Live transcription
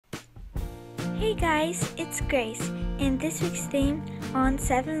Hey guys, it's Grace, and this week's theme on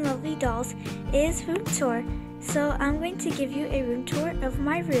 7 Lovely Dolls is room tour. So I'm going to give you a room tour of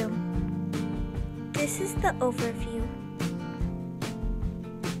my room. This is the overview.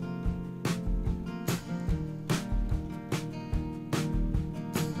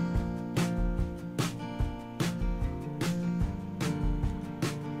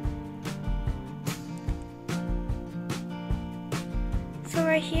 So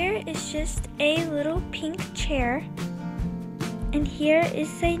right here is just a little pink chair, and here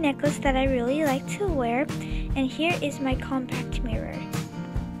is a necklace that I really like to wear, and here is my compact mirror,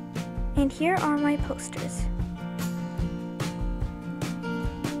 and here are my posters.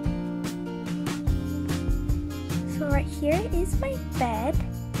 So right here is my bed.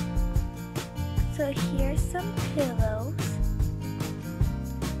 So here's some pillows.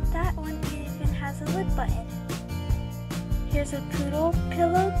 That one even has a lid button. Here's a poodle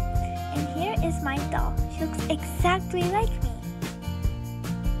pillow, and here is my doll. She looks exactly like me.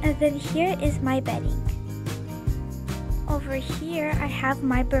 And then here is my bedding. Over here I have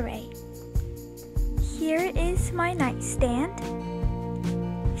my beret. Here is my nightstand.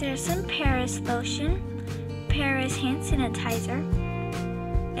 There's some Paris lotion, Paris hand sanitizer,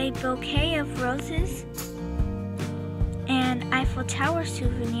 a bouquet of roses, an Eiffel Tower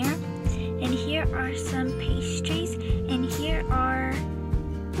souvenir, and here are some pastries, and here are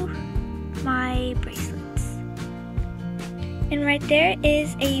my bracelets. And right there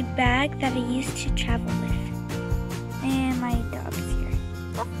is a bag that I used to travel with. And my dog's here.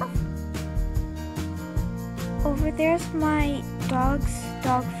 Over there's my dog's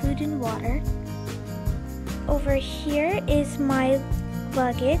dog food and water. Over here is my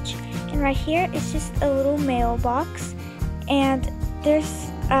luggage, and right here is just a little mailbox, and there's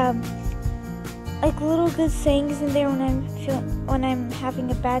like little good sayings in there. When I'm having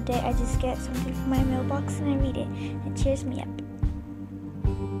a bad day, I just get something from my mailbox and I read it. It cheers me up.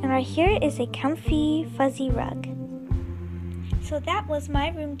 And right here is a comfy fuzzy rug. So that was my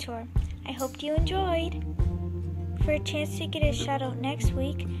room tour. I hope you enjoyed. For a chance to get a shout out next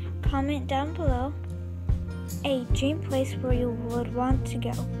week, comment down below a dream place where you would want to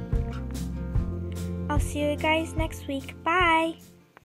go. I'll see you guys next week. Bye!